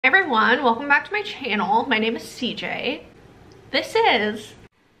Hey everyone, welcome back to my channel. My name is CJ. This is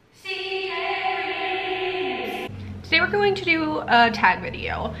CJ. Today we're going to do a tag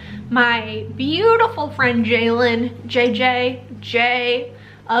video. My beautiful friend Jalen, J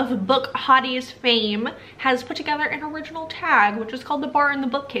of Book Hotties fame, has put together an original tag, which is called the Bar in the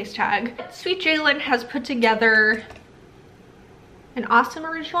Bookcase Tag. Sweet Jalen has put together an awesome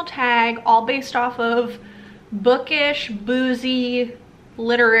original tag, all based off of bookish, boozy,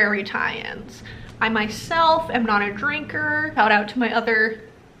 literary tie-ins. I myself am not a drinker. Shout out to my other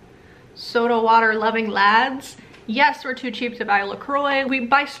soda water loving lads. Yes, we're too cheap to buy LaCroix. We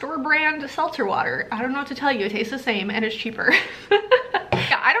buy store brand seltzer water. I don't know what to tell you, it tastes the same and it's cheaper.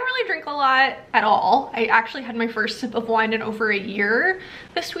 Yeah, I don't really drink a lot at all. I actually had my first sip of wine in over a year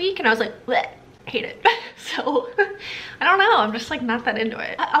this week and I was like, bleh, hate it. So I don't know, I'm just like not that into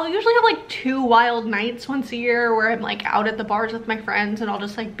it. I'll usually have like 2 wild nights once a year where I'm like out at the bars with my friends and I'll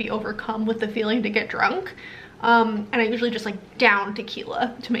just like be overcome with the feeling to get drunk. And I usually just like down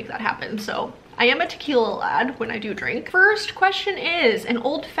tequila to make that happen. So I am a tequila lad when I do drink. First question is an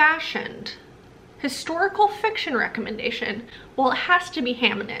old-fashioned historical fiction recommendation. Well, it has to be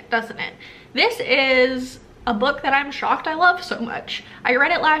Hamnet, doesn't it? This is a book that I'm shocked I love so much. I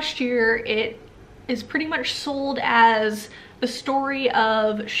read it last year. It is pretty much sold as the story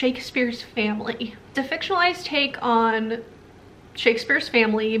of Shakespeare's family. It's a fictionalized take on Shakespeare's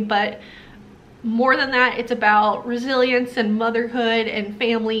family, but more than that, it's about resilience and motherhood and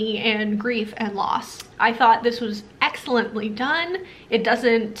family and grief and loss. I thought this was excellently done. It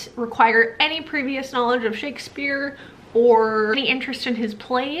doesn't require any previous knowledge of Shakespeare or any interest in his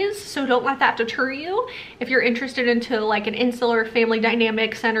plays, so don't let that deter you. If you're interested into like an insular family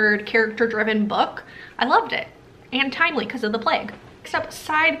dynamic centered character driven book, I loved it, and timely because of the plague. Next up,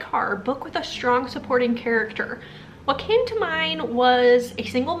 Sidecar, book with a strong supporting character. What came to mind was A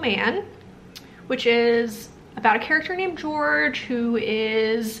Single Man, which is about a character named George who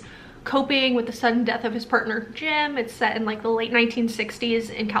is coping with the sudden death of his partner Jim. It's set in like the late 1960s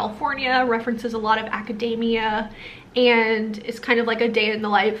in California, references a lot of academia, and it's kind of like a day in the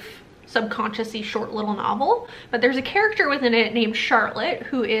life subconscious-y short little novel. But there's a character within it named Charlotte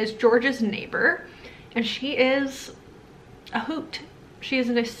who is George's neighbor, and she is a hoot. She is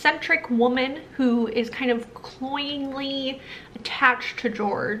an eccentric woman who is kind of cloyingly attached to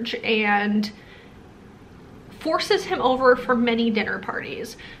George and forces him over for many dinner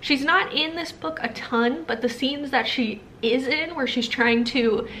parties. She's not in this book a ton, but the scenes that she is in where she's trying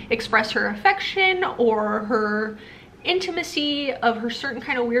to express her affection or her intimacy of her certain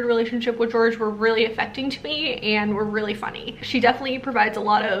kind of weird relationship with George were really affecting to me and were really funny. She definitely provides a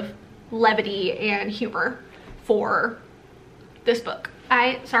lot of levity and humor for this book.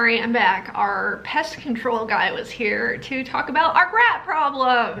 Sorry, I'm back. Our pest control guy was here to talk about our rat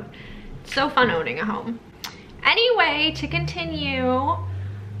problem. It's so fun owning a home. Anyway, to continue,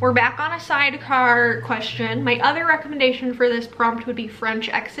 we're back on a sidecar question. My other recommendation for this prompt would be French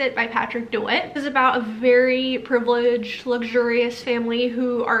Exit by Patrick DeWitt. This is about a very privileged, luxurious family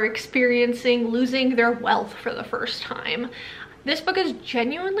who are experiencing losing their wealth for the first time. This book is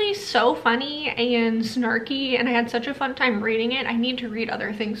genuinely so funny and snarky, and I had such a fun time reading it. I need to read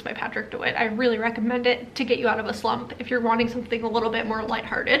other things by Patrick DeWitt. I really recommend it to get you out of a slump if you're wanting something a little bit more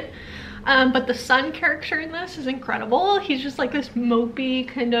lighthearted. But the son character in this is incredible. He's just like this mopey,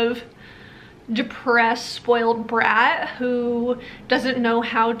 kind of depressed, spoiled brat who doesn't know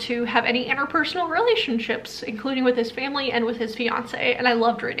how to have any interpersonal relationships, including with his family and with his fiance, and I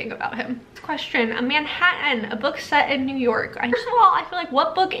loved reading about him. Question, a Manhattan, a book set in New York. First of all, I feel like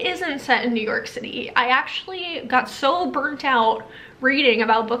what book isn't set in New York City? I actually got so burnt out reading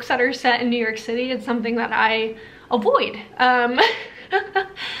about books that are set in New York City. It's something that I avoid.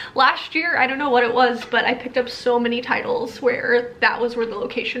 Last year, I don't know what it was, but I picked up so many titles where that was where the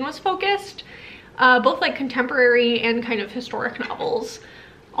location was focused. Both like contemporary and kind of historic novels,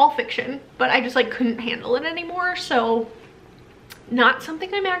 all fiction, but I just like couldn't handle it anymore. So not something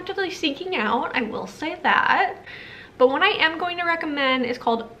I'm actively seeking out, I will say that. But one I am going to recommend is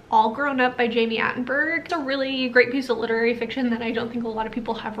called All Grown Up by Jamie Attenberg. It's a really great piece of literary fiction that I don't think a lot of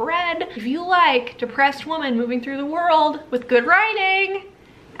people have read. If you like depressed woman moving through the world with good writing,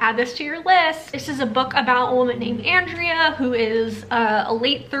 add this to your list. This is a book about a woman named Andrea who is a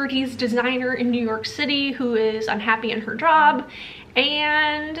late 30s designer in New York City who is unhappy in her job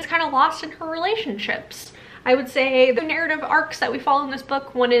and is kind of lost in her relationships. I would say the narrative arcs that we follow in this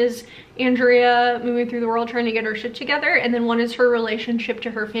book, one is Andrea moving through the world trying to get her shit together, and then one is her relationship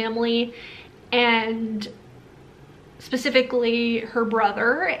to her family and specifically her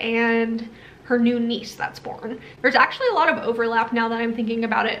brother and her new niece that's born. There's actually a lot of overlap now that I'm thinking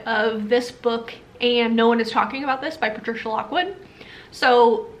about it of this book and No One Is Talking About This by Patricia Lockwood.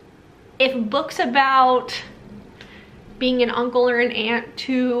 So if books about being an uncle or an aunt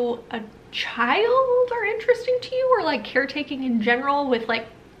to a child are interesting to you, or like caretaking in general with like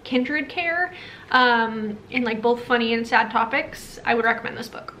kindred care, in like both funny and sad topics, I would recommend this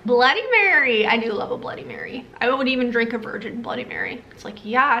book. Bloody Mary. I do love a Bloody Mary. I would even drink a virgin Bloody Mary. It's like,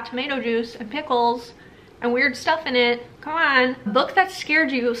 yeah, tomato juice and pickles and weird stuff in it. Come on. Book that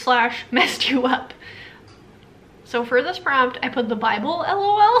scared you / messed you up. So for this prompt, I put the Bible,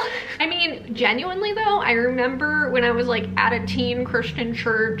 LOL. I mean, genuinely though, I remember when I was like at a teen Christian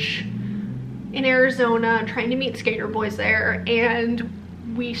church in Arizona trying to meet skater boys there, and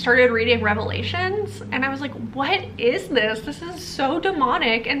we started reading Revelations, and I was like, what is this? This is so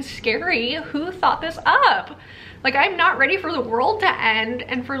demonic and scary. Who thought this up? Like, I'm not ready for the world to end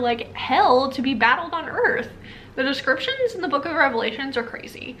and for like hell to be battled on earth. The descriptions in the book of Revelations are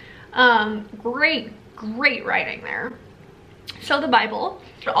crazy. Great writing there. So the Bible.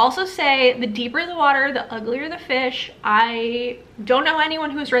 I would also say the deeper the water, the uglier the fish. I don't know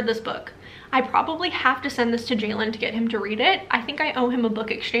anyone who's read this book. I probably have to send this to Jalen to get him to read it. I think I owe him a book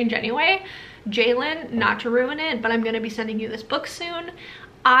exchange anyway. Jalen, not to ruin it, but I'm gonna be sending you this book soon.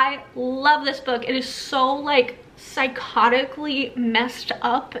 I love this book. It is so like psychotically messed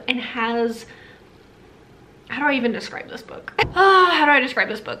up and has, how do I even describe this book? How do I describe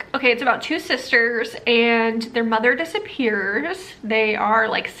this book? Okay, it's about two sisters and their mother disappears. They are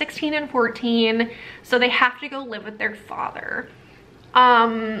like 16 and 14, so they have to go live with their father.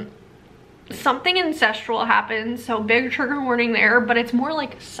 Something incestual happens, so big trigger warning there, but it's more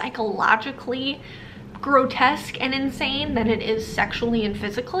like psychologically grotesque and insane than it is sexually and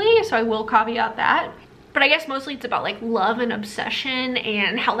physically, so I will caveat that. But I guess mostly it's about like love and obsession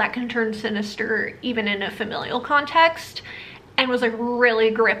and how that can turn sinister even in a familial context, and was like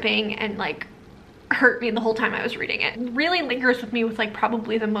really gripping and like hurt me the whole time I was reading it. It really lingers with me with like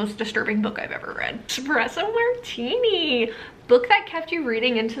probably the most disturbing book I've ever read. Espresso Martini. Book that kept you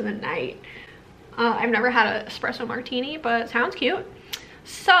reading into the night. I've never had an espresso martini, but it sounds cute.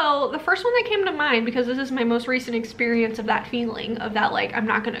 So the first one that came to mind, because this is my most recent experience of that feeling of that like I'm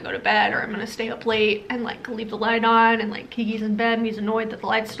not gonna go to bed, or I'm gonna stay up late and like leave the light on, and like Kiki's in bed and he's annoyed that the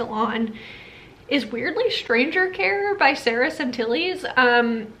light's still on, is weirdly Stranger Care by Sarah Santilles.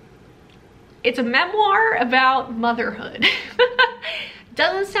 It's a memoir about motherhood.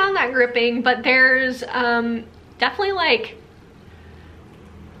 Doesn't sound that gripping, but there's definitely like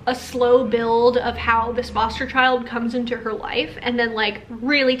a slow build of how this foster child comes into her life, and then like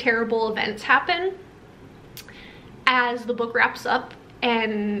really terrible events happen as the book wraps up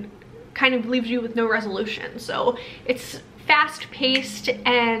and kind of leaves you with no resolution. So it's fast-paced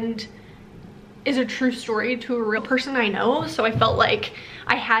and is a true story to a real person I know, so I felt like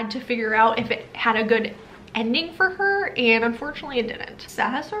I had to figure out if it had a good ending for her, and unfortunately it didn't.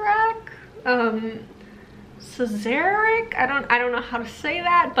 Sazerac? Sazerac? I don't know how to say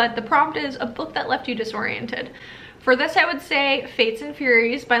that, but the prompt is a book that left you disoriented. For this, I would say Fates and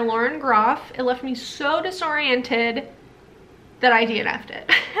Furies by Lauren Groff. It left me so disoriented that I DNF'd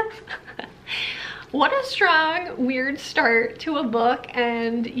it. What a strong, weird start to a book,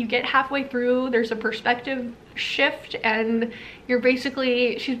 and you get halfway through, there's a perspective shift, and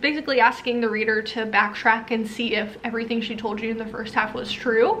she's basically asking the reader to backtrack and see if everything she told you in the first half was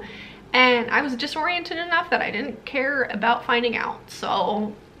true. And I was disoriented enough that I didn't care about finding out.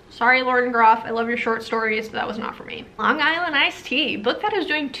 So sorry, Lauren Groff, I love your short stories, but that was not for me. Long Island Iced Tea, book that is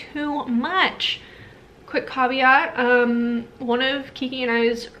doing too much. Quick caveat, one of Kiki and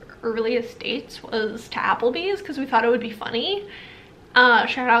I's earliest dates was to Applebee's because we thought it would be funny.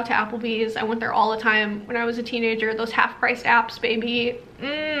 Shout out to Applebee's. I went there all the time when I was a teenager. Those half-priced apps, baby.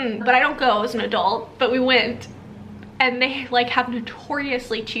 But I don't go as an adult, but we went. And they like have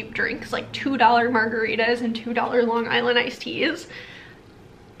notoriously cheap drinks, like $2 margaritas and $2 Long Island iced teas.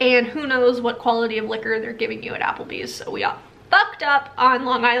 And who knows what quality of liquor they're giving you at Applebee's. So we got fucked up on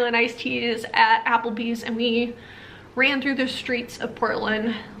Long Island iced teas at Applebee's, and we ran through the streets of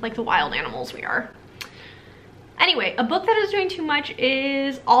Portland like the wild animals we are. Anyway, a book that is doing too much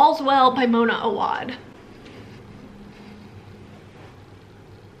is All's Well by Mona Awad.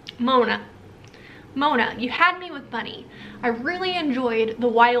 Mona, you had me with Bunny. I really enjoyed the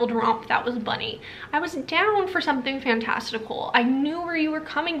wild romp that was Bunny. I was down for something fantastical. I knew where you were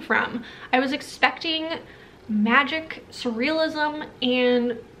coming from. I was expecting magic, surrealism,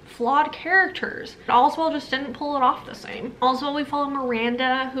 and flawed characters. All's Well just didn't pull it off the same. All's Well, we follow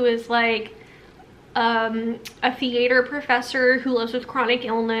Miranda, who is like a theater professor who lives with chronic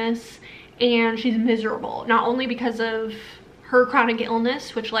illness, and she's miserable, not only because of her chronic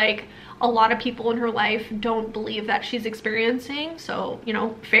illness, which like a lot of people in her life don't believe that she's experiencing, so you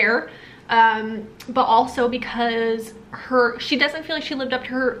know, fair, but also because she doesn't feel like she lived up to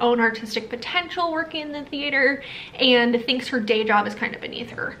her own artistic potential working in the theater, and thinks her day job is kind of beneath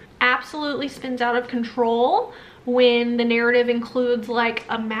her. Absolutely spins out of control when the narrative includes like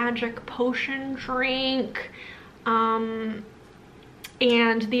a magic potion drink, and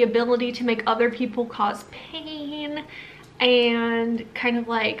the ability to make other people cause pain, and kind of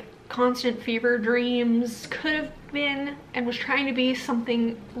like constant fever dreams. Could have been and was trying to be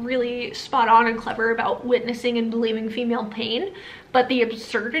something really spot on and clever about witnessing and believing female pain, but the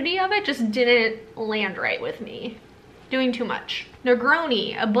absurdity of it just didn't land right with me. Doing too much.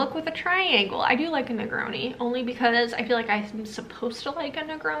 Negroni, a book with a triangle. I do like a Negroni, only because I feel like I'm supposed to like a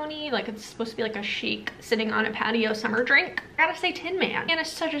Negroni. Like it's supposed to be like a chic sitting on a patio summer drink. I gotta say Tin Man. And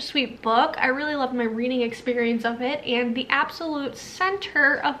it's such a sweet book. I really loved my reading experience of it, and the absolute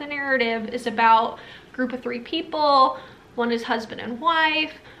center of the narrative is about a group of 3 people. One is husband and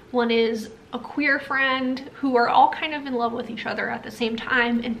wife, one is a queer friend, who are all kind of in love with each other at the same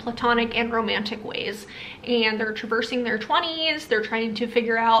time in platonic and romantic ways. And they're traversing their 20s, they're trying to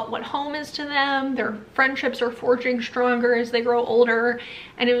figure out what home is to them, their friendships are forging stronger as they grow older,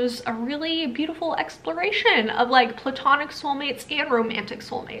 and it was a really beautiful exploration of like platonic soulmates and romantic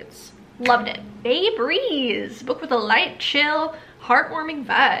soulmates. Loved it. Bay Breeze, book with a light, chill, heartwarming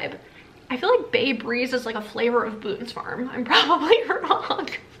vibe. I feel like Bay Breeze is like a flavor of Boone's Farm. I'm probably wrong.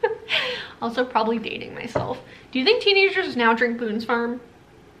 Also probably dating myself. Do you think teenagers now drink Boone's Farm?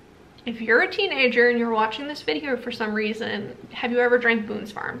 If you're a teenager and you're watching this video for some reason, have you ever drank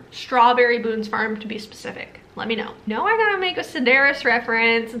Boone's Farm? Strawberry Boone's Farm to be specific. Let me know. No, I gotta make a Sazerac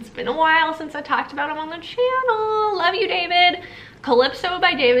reference. It's been a while since I talked about him on the channel. Love you, David. Calypso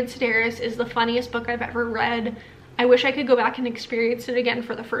by David Sedaris is the funniest book I've ever read. I wish I could go back and experience it again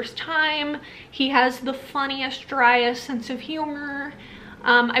for the first time. He has the funniest, driest sense of humor.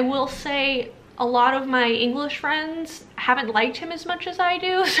 I will say a lot of my English friends haven't liked him as much as I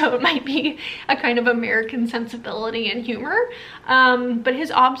do, so it might be a kind of American sensibility and humor. But his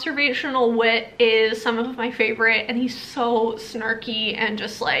observational wit is some of my favorite, and he's so snarky and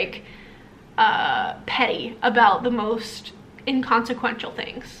just like petty about the most inconsequential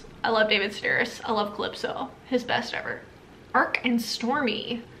things. I love David Sedaris. I love Calypso. His best ever. Dark and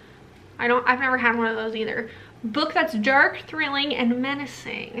Stormy. I've never had one of those either. Book that's dark, thrilling, and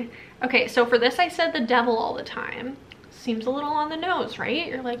menacing. Okay, so for this I said the devil all the time. Seems a little on the nose, right?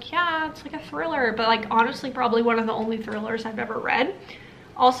 You're like, yeah, it's like a thriller, but like honestly probably one of the only thrillers I've ever read.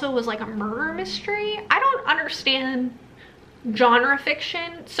 Also was like a murder mystery. I don't understand genre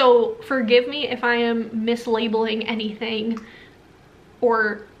fiction, so forgive me if I am mislabeling anything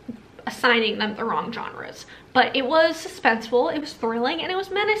or assigning them the wrong genres, but it was suspenseful, it was thrilling, and it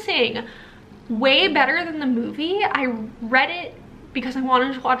was menacing. Way better than the movie. I read it because I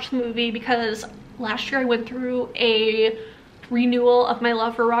wanted to watch the movie, because last year I went through a renewal of my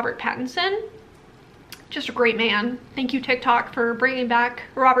love for Robert Pattinson. Just a great man. Thank you, TikTok, for bringing back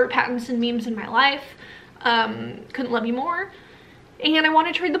Robert Pattinson memes in my life. Couldn't love you more. And I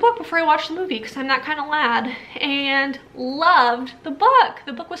wanted to read the book before I watched the movie because I'm that kind of lad, and loved the book.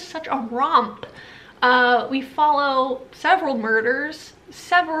 The book was such a romp. We follow several murders,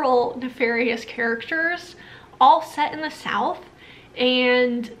 several nefarious characters, all set in the South,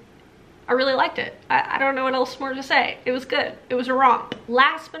 and I really liked it. I don't know what else more to say. It was good. It was a romp.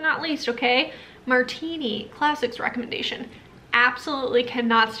 Last but not least, okay, Martini, classics recommendation. Absolutely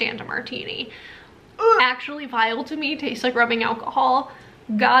cannot stand a martini. Actually vile to me, tastes like rubbing alcohol.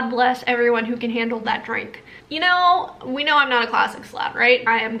 God bless everyone who can handle that drink. You know, we know I'm not a classics lad, right?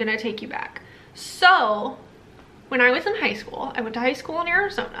 I am gonna take you back. So when I was in high school, I went to high school in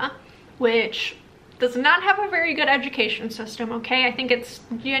Arizona, which does not have a very good education system, okay? I think it's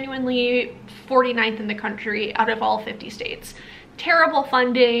genuinely 49th in the country out of all 50 states. Terrible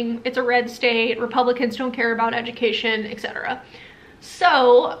funding, it's a red state, Republicans don't care about education, etc.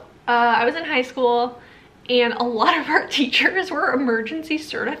 So I was in high school, and a lot of our teachers were emergency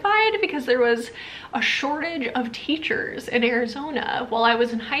certified because there was a shortage of teachers in Arizona while I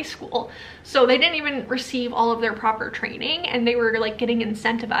was in high school. So they didn't even receive all of their proper training, and they were like getting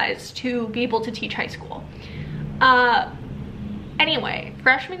incentivized to be able to teach high school. Anyway,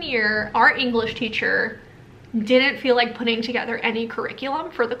 freshman year, our English teacher didn't feel like putting together any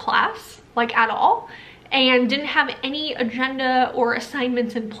curriculum for the class, like at all, and didn't have any agenda or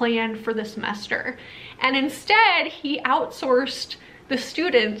assignments in plan for the semester. And instead, he outsourced the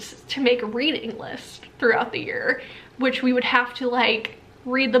students to make a reading list throughout the year, which we would have to like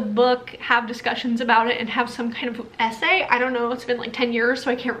read the book, have discussions about it, and have some kind of essay. I don't know, it's been like 10 years,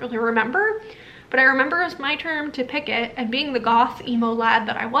 so I can't really remember. But I remember it was my turn to pick it, and being the goth emo lad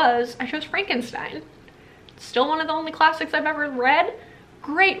that I was, I chose Frankenstein. It's still one of the only classics I've ever read.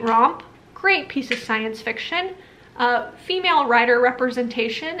 Great romp, great piece of science fiction, female writer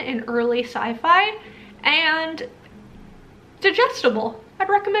representation in early sci-fi, and digestible. I'd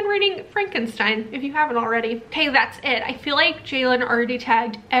recommend reading Frankenstein if you haven't already. Okay, that's it. I feel like Jalen already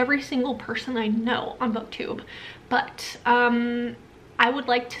tagged every single person I know on BookTube, but I would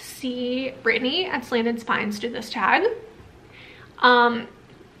like to see Brittany at Slanted Spines do this tag.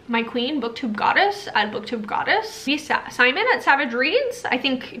 My queen, BookTube Goddess at BookTube Goddess. Simon at Savage Reads. I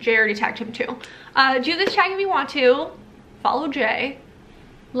think Jay already tagged him too. Do this tag if you want to. Follow Jay.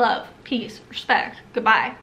 Love, peace, respect. Goodbye.